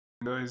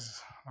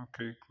Guys,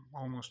 okay,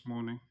 almost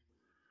morning.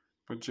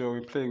 But yeah,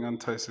 we're playing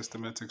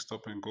anti-systematic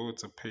stop and go.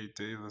 It's a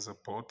payday. There's a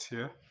bot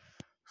here,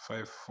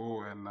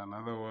 5-4, and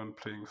another one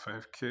playing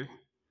 5K.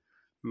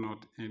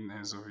 Not in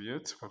as of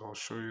yet, but I'll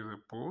show you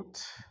the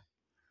bot.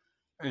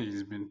 Hey,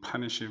 he's been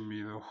punishing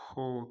me the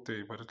whole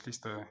day, but at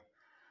least I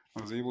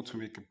was able to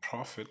make a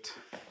profit.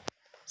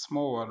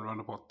 Small one, around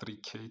about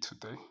 3K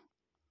today.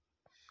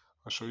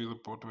 I'll show you the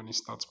board when he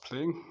starts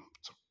playing.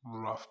 It's a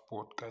rough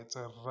board, guys. It's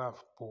a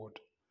rough board.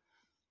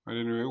 But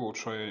anyway, we'll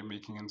try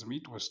making ends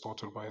meet. We're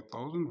started by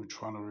 1,000. We're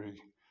trying to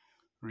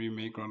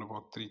remake around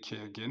about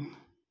 3K again.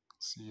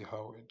 See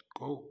how it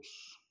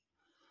goes.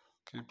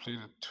 Okay, played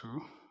at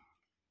 2.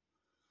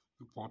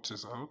 The bot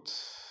is out.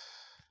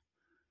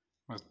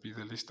 Must be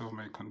the list of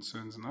my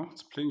concerns now.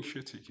 It's playing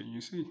shitty, can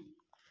you see?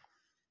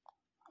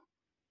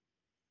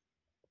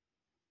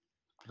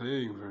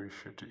 Playing very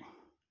shitty.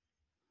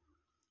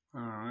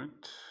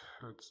 Alright,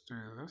 let's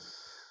do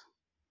this.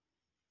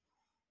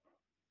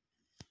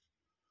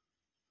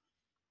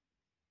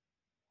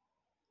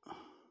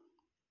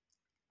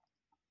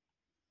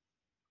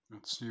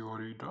 Let's see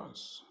what he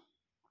does.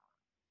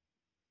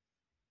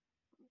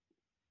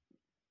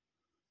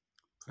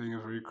 Playing a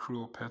very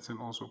cruel pattern,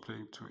 also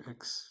playing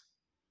 2x,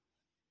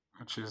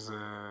 which is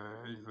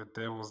the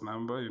devil's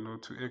number,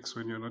 2x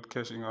when you're not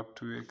cashing up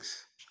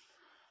 2x.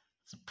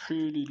 It's a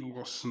pretty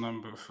lost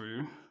number for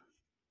you.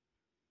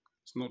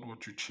 It's not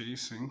what you're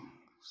chasing.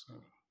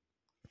 So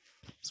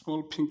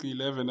small pink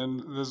 11,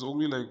 and there's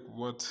only like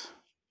what,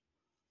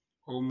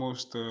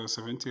 almost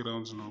 70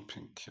 rounds no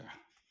pink here.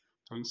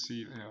 Don't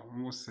see, yeah,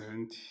 almost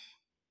 70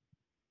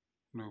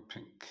 no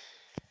pink.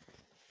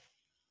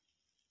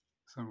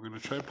 So I'm going to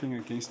try playing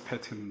against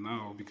pattern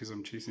now because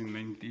I'm chasing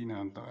 19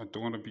 and I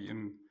don't want to be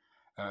in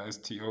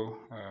STO,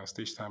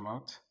 stage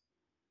timeout.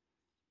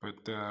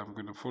 But I'm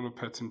going to follow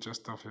pattern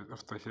just after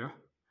here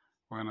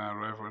when I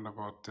arrive around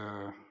about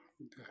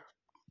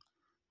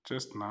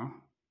just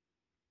now.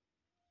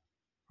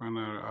 When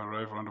I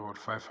arrive around about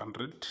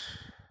 500.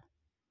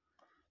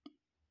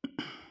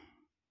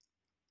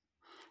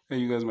 And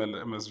you guys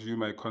must view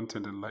my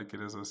content and like it.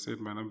 As I said,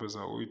 my numbers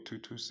are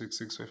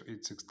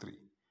 0822265863.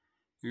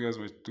 You guys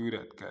must do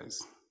that,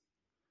 guys.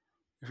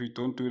 If you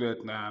don't do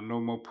that, nah, no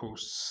more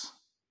posts.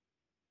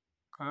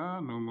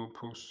 No more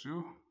posts,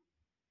 you.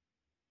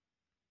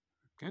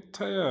 Get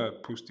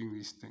tired posting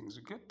these things.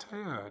 You get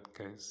tired,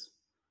 guys.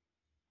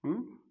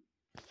 No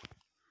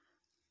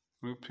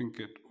pink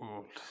at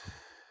all.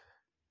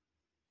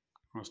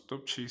 Must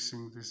stop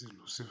chasing this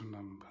elusive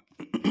number.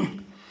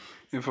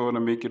 If I want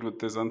to make it with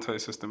this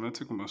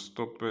anti-systematic, I must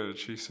stop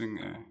chasing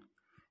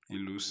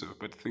elusive.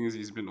 But the thing is,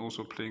 he's been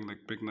also playing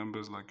like big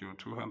numbers like your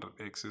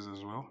 200x's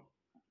as well.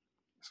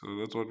 So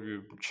that's what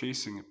we're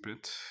chasing a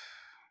bit.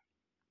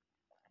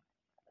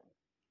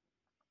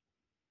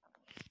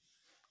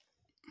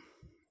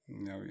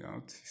 Now we're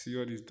out. See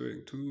what he's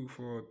doing. 2,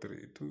 4,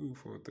 3, 2,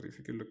 4, 3. If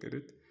you can look at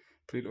it.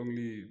 Played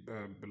only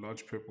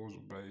large purples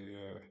by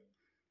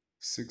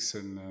 6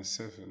 and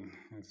 7,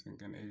 I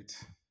think, and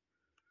 8.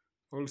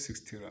 All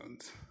 60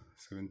 rounds,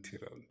 70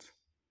 rounds.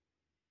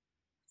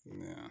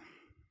 Yeah.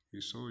 We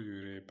saw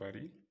you there,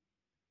 buddy.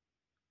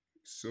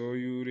 Saw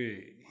you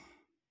there.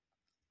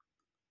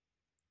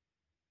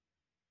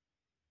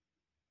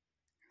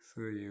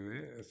 So you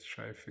there. Let's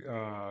try.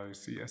 You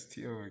see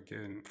STO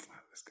again.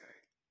 This guy.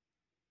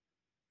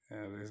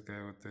 Yeah, this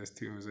guy with the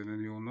STOs, and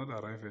then you will not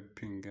arrive at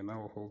ping, and I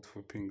will hold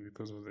for ping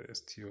because of the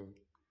STO.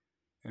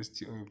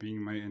 STO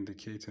being my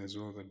indicator as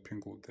well that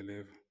ping will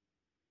deliver.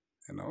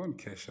 And I won't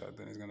cash out,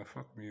 then it's gonna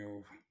fuck me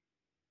over.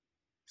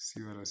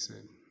 See what I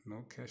said?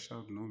 No cash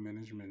out, no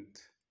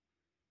management.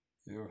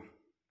 Yo.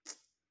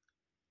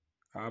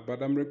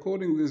 But I'm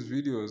recording these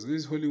videos.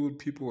 These Hollywood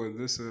people and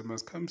this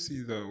must come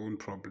see their own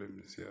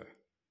problems. Yeah,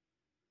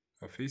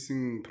 are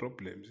facing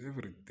problems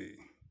every day.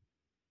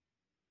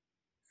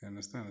 You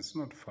understand? It's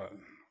not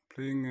fun.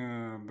 Playing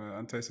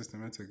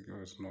anti-systematic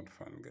is not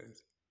fun,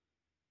 guys.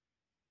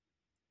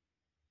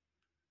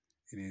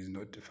 It is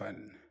not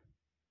fun.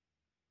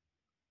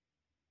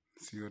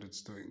 See what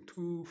it's doing.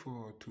 2,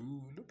 4,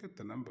 2. Look at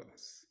the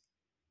numbers.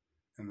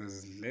 And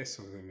there's less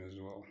of them as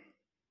well.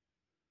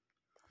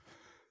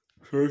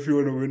 So if you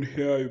want to win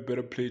here, you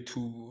better play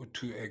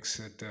 2x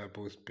at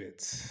both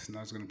bets. Now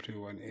it's going to play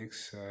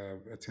 1x,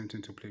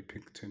 attempting to play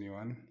pick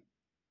 21.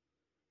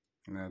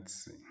 Let's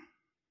see.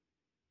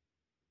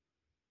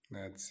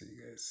 Let's see,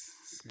 guys.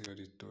 See what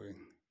it's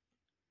doing.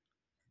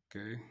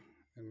 Okay,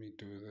 let me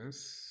do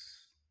this.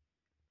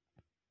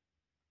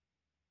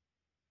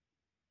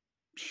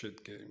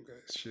 Shit game,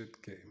 guys.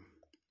 Shit game.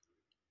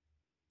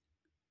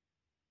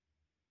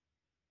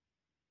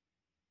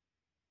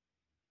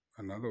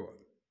 Another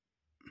one.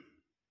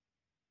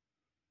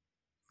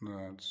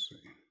 Let's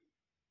see.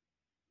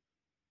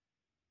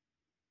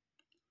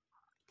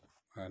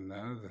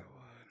 Another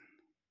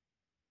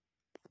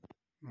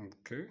one.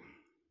 Okay.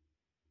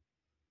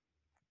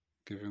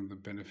 Given the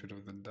benefit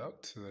of the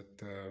doubt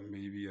that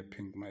maybe a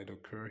pink might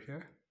occur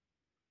here.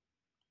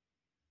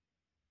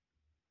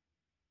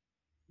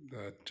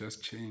 That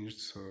just changed,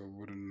 so I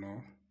wouldn't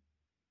know.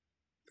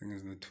 Thing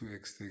is, the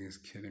 2x thing is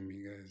killing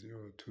me, guys.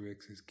 Yo,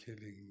 2x is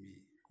killing me.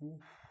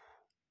 Oof.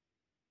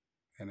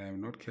 And I'm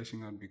not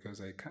cashing out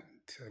because I can't.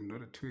 I'm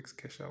not a 2x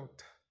cash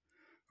out.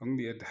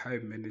 Only at high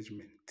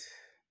management.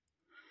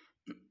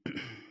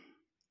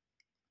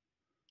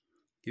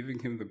 Giving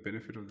him the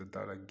benefit of the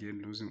doubt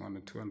again, losing on a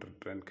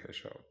 200 rand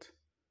cash out.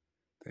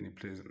 Then he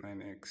plays a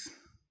 9x.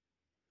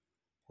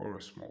 Or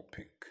a small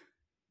pink.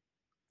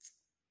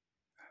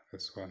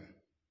 This one.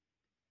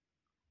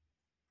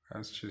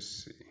 Let's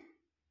just see.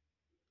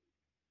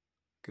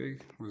 Okay,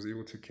 was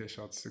able to cash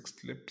out 6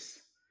 clips.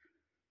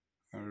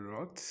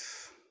 Alright,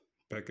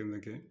 back in the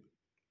game.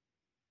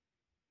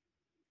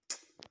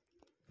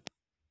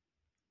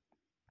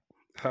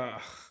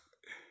 Ah,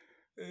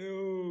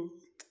 ew.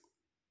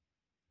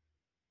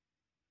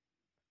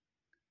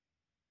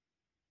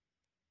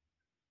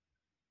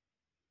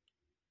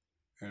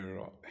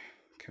 Alright,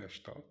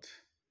 cashed out.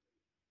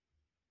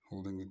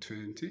 Holding the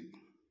 20.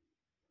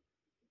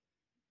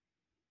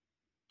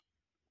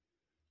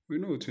 We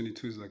know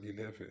 22 is like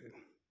 11.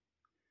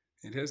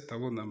 It has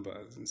double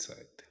numbers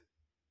inside.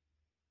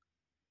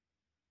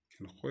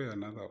 Can hold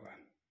another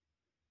one.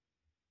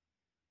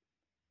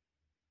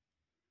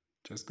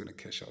 Just gonna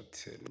cash out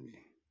 10 me.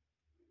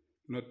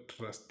 Not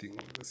trusting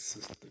the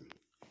system.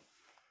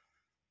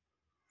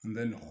 And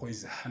then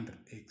is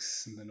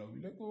 100x. And then I'll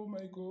be like, oh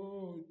my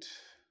god.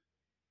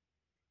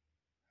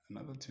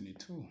 Another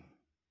 22.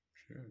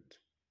 Shit.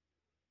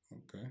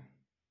 Okay.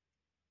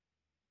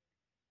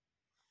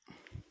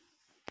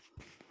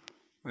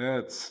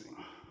 Let's see.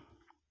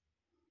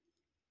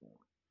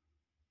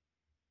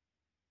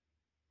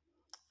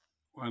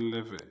 One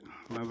level,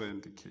 another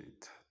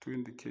indicator. 2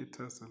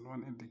 indicators and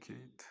 1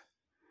 indicator.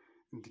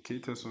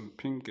 Indicators on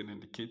pink and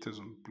indicators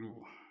on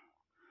blue.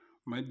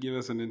 Might give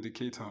us an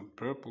indicator on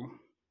purple.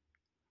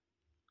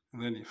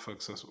 And then he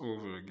fucks us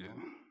over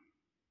again.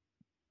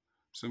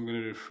 So I'm going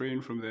to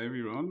refrain from the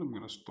every round. I'm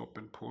going to stop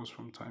and pause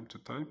from time to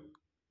time.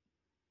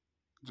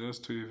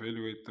 Just to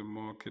evaluate the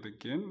market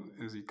again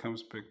as he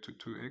comes back to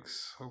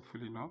 2x.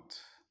 Hopefully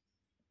not.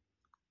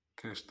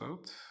 Cashed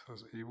out. I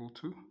was able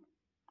to.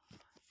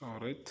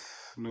 Alright.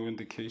 No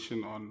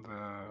indication on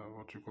the,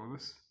 what you call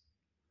this?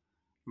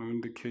 No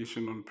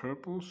indication on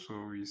purple,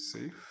 so we're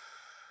safe.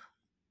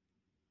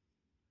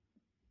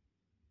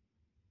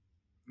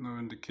 No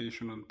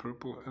indication on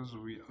purple, as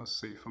we are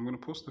safe. I'm going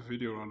to post the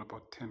video around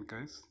about 10,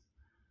 guys.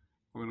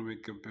 I'm going to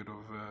make a bit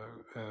of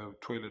a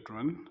toilet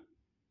run.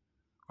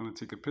 I'm going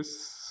to take a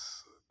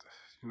piss.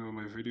 You know,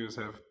 my videos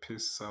have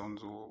piss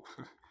sounds, or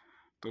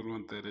don't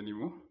want that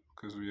anymore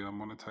because we are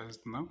monetized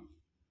now.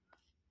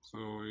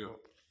 So, yeah.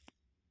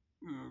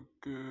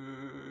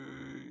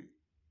 Okay.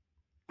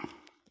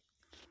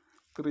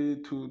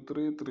 3 2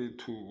 3 3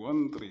 2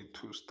 1 3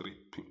 2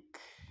 straight pink.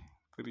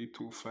 3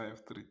 2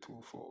 5 3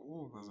 2 4.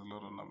 Oh, there's a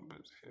lot of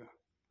numbers here.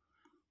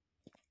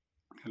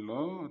 A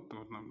lot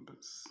of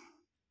numbers.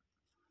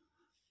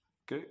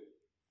 Okay,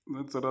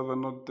 let's rather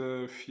not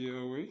fear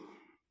away.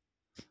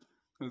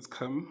 Let's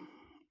come.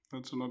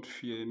 Let's not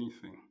fear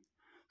anything.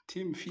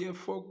 Team fear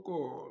for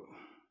goal.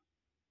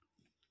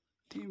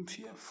 Team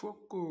fear for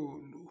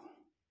goal.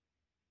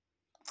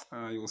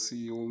 You'll see,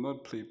 you will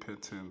not play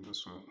pattern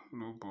this one.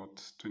 No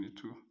bot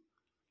 22.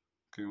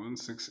 Okay, 1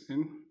 6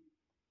 in.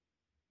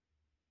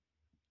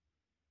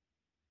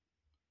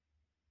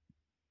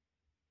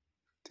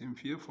 Team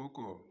fear for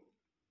goal.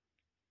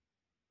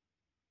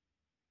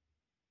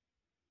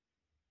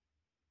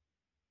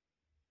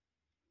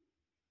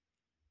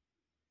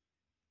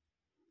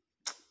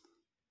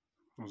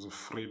 I was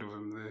afraid of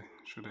him there.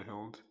 Should have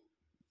held.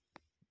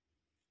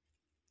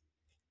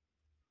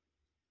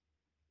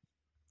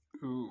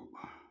 Ooh.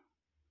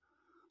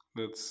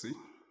 Let's see.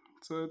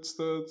 So it's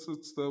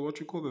the what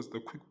you call this,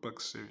 the quick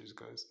bucks series,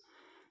 guys.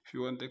 If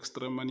you want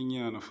extra money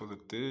for the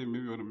day,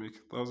 maybe you want to make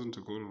 1,000 to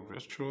go to a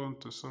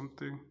restaurant or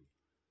something,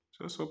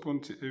 just hop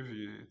on to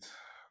Aviate.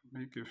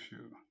 Make a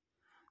few.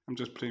 I'm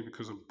just playing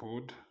because I'm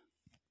bored.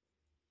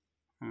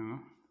 You know.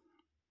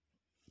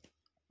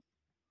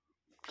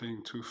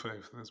 Playing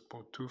 2-5. That's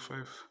bot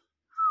 2-5.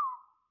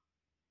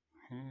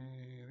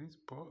 Hey, these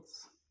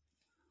bots.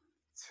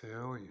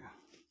 Tell you.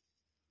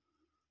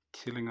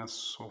 Killing us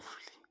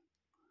softly.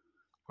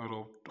 But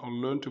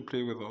I'll learn to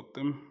play without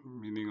them,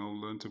 meaning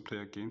I'll learn to play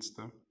against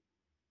them.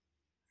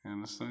 You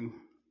understand?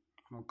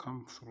 I'll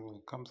come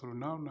through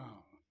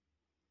now.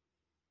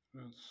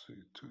 Let's see,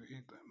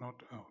 2-8,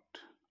 not out.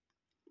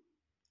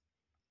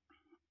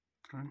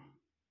 Okay.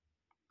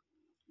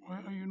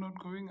 Why are you not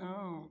going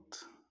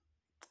out?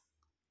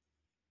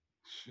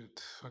 Shit,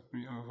 fuck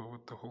me over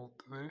with the hold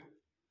there.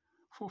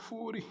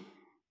 440.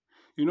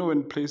 You know,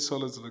 when play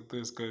solids like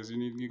this, guys,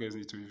 you guys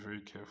need to be very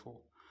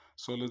careful.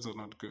 Solids are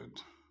not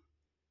good.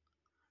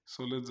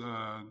 Solids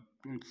are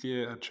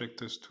clear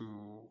attractors to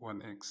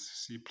 1x.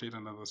 See, played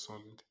another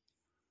solid.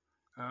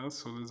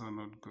 Solids are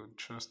not good,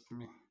 trust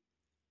me.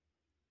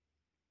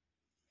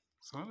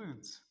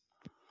 Solids.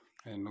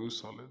 I know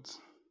solids.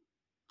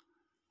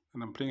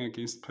 And I'm playing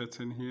against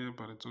pattern here,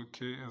 but it's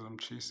okay as I'm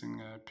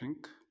chasing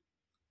pink.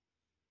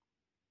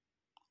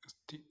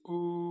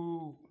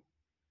 Oh,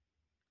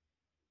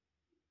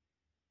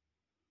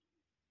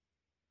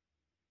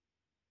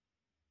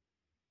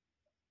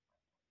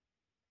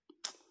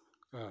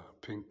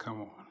 Pink,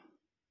 come on.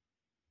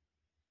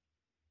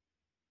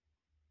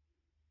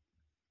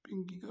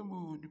 Pinky, come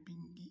on,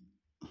 Pinky.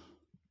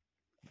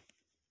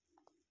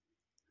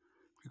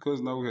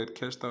 Because now we had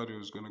cashed out, it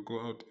was going to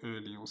go out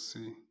early, you'll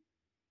see.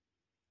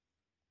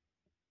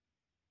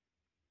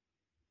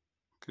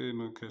 Okay,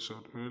 no cash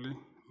out early.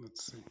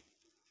 Let's see.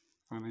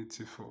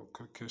 184,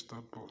 cashed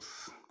out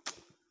both.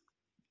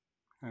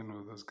 I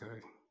know this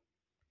guy.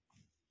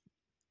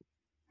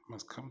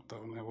 Must come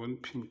down. I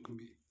want pink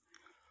me.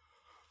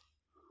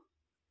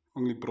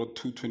 Only brought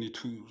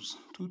 222s.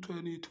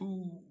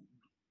 222.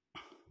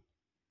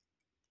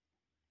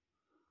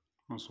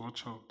 Must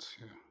watch out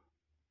here.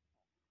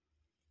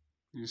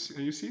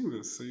 Are you seeing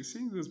this? Are you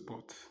seeing this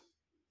bot?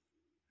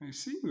 Are you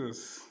seeing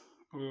this?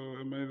 Or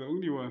am I the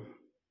only one?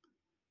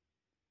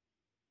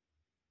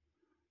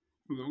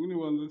 I'm the only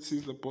one that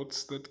sees the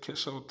bots that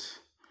cash out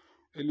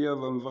earlier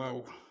than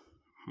thou.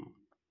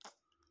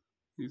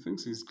 He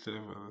thinks he's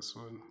clever, this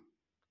one.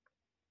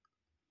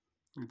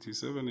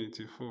 87,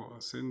 84,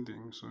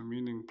 ascending, so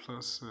meaning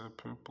plus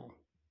purple.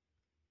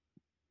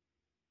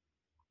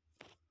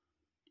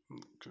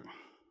 Okay.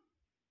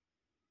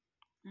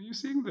 Are you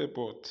seeing the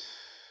bot?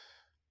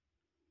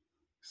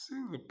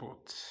 Seeing the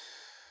bot.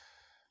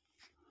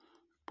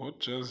 Bot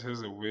just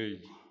has a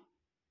way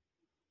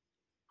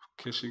of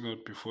cashing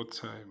out before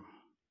time.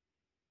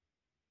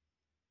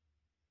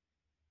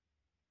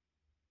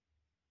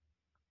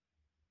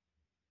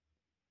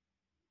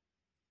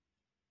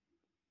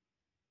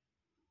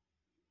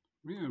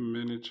 Me, I'm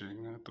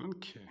managing, I don't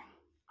care.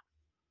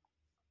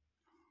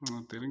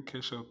 No, they didn't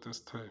cash out this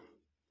time.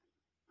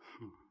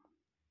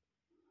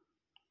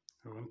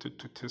 I wanted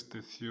to test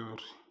the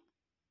theory.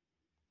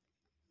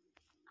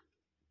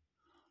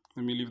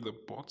 Let me leave the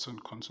bots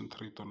and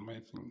concentrate on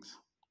my things.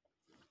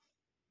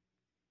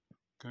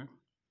 Okay.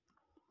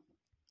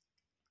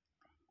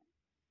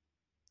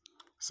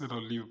 Said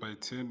I'll leave by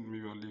 10,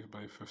 maybe I'll leave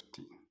by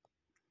 15.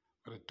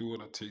 But I do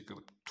want to take a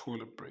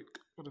toilet break,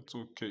 but it's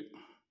okay.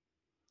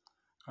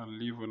 I'll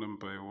leave when I'm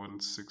by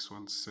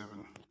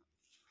 1617.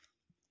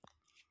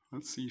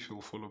 Let's see if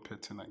he'll follow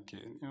pattern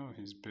again. You know,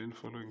 he's been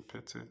following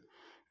pattern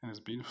and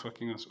has been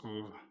fucking us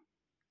over.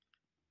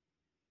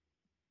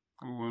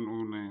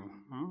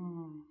 0109.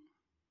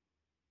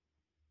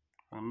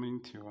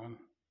 191.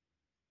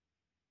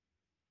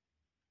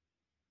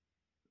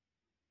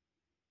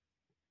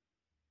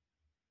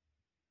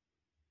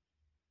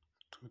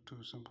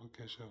 Two simple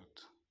cash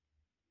out.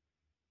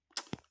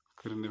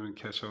 Couldn't even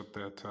cash out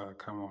that.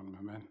 Come on,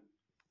 my man.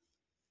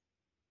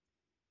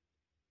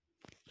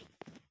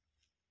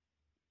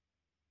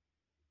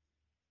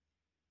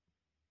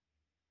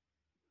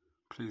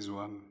 Please,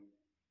 1x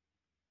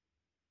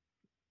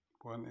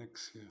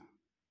here.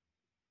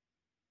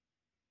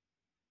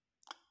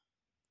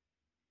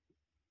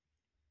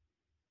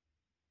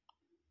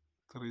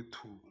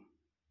 3-2.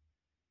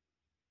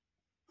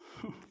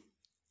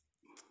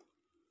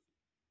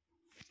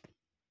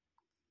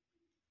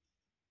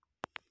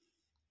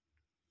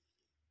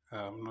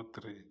 I'm not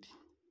ready.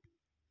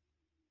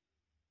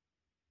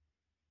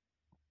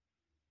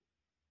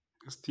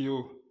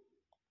 STO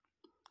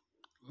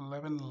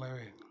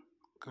 11-11.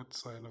 Good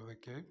sign of the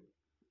game.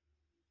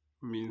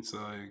 Means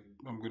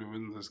I'm going to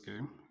win this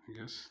game, I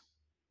guess.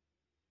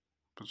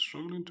 But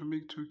struggling to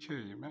make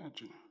 2K,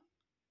 imagine.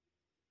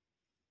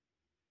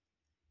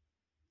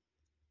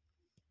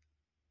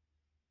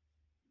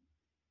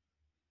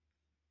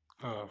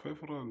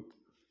 $5.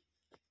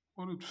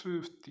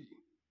 150.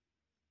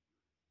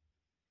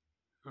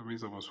 That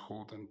means I must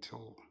hold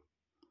until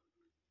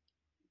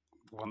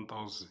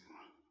 1,000.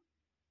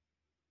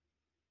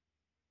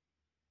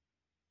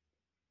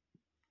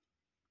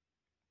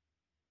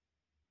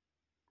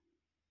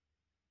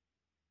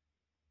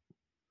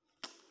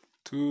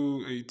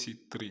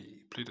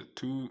 $283. Played at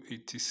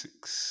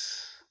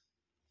 286.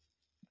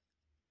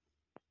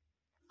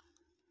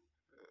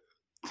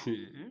 Are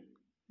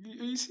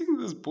you seeing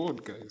this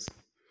board, guys?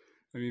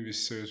 Let me be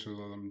serious with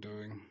what I'm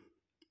doing.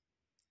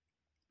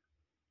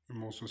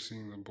 I'm also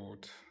seeing the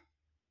board.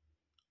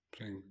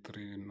 Playing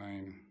 3 and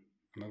 9.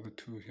 Another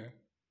 2 here.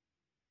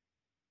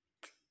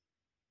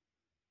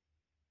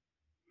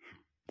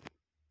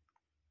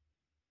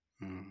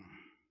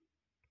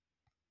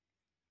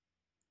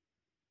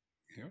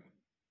 Yeah,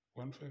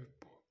 1-5 board.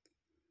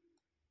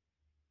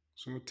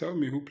 So tell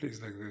me who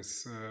plays like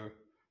this.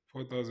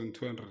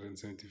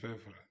 4,275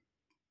 rand.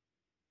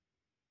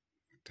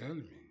 Tell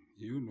me,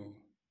 you know.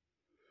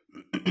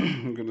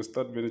 I'm gonna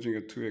start managing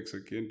at 2x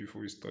again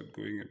before we start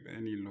going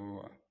any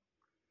lower.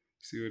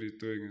 See what he's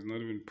doing? He's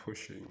not even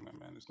pushing, my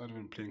man. He's not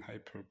even playing high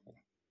purple.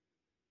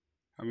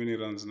 How many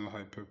runs no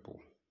high purple?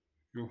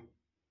 Yo,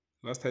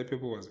 last high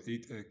purple was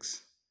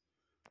 8x.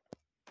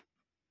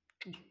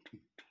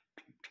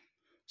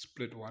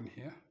 Split 1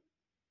 here.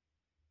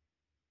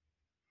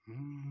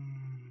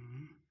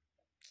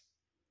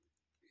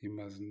 He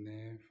must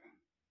never.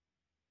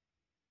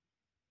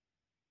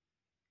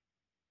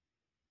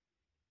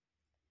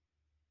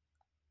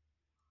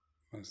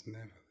 Must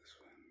never this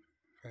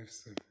one.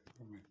 5-7.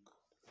 Oh my god.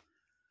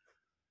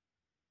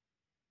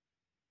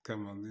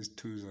 Come on, these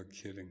twos are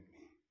killing me.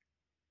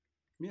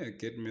 Me, I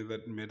get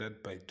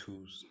measured by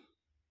twos.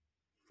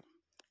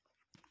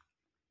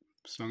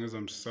 As long as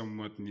I'm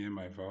somewhat near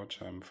my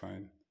voucher, I'm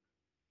fine.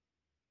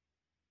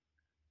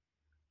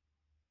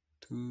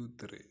 2,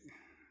 3.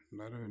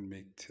 Not even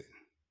make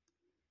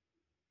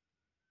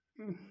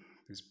 10.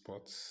 These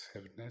bots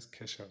have nice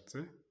cash outs,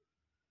 eh?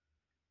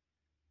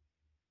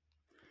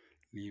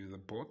 Leave the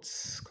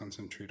bots,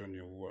 concentrate on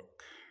your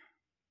work.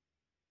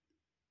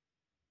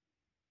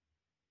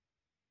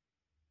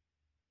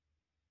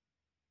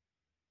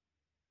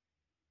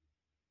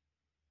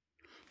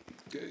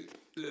 Okay,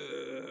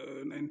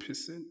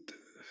 9%.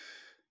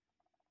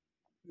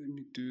 Let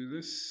me do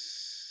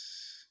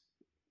this.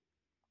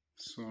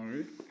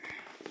 Sorry.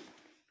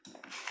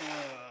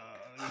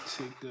 Let's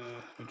take the,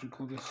 what do you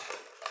call this?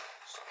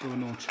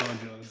 External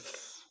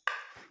chargers.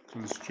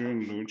 Because it's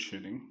during load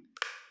shedding.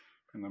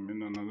 And I'm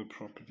in another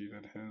property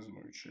that has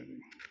load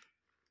shedding.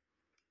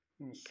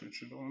 I'll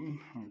switch it on.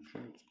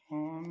 Okay, it's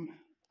on.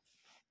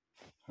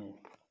 Oh,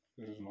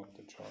 this is not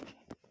the charger.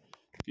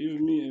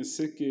 Give me a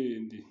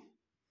second.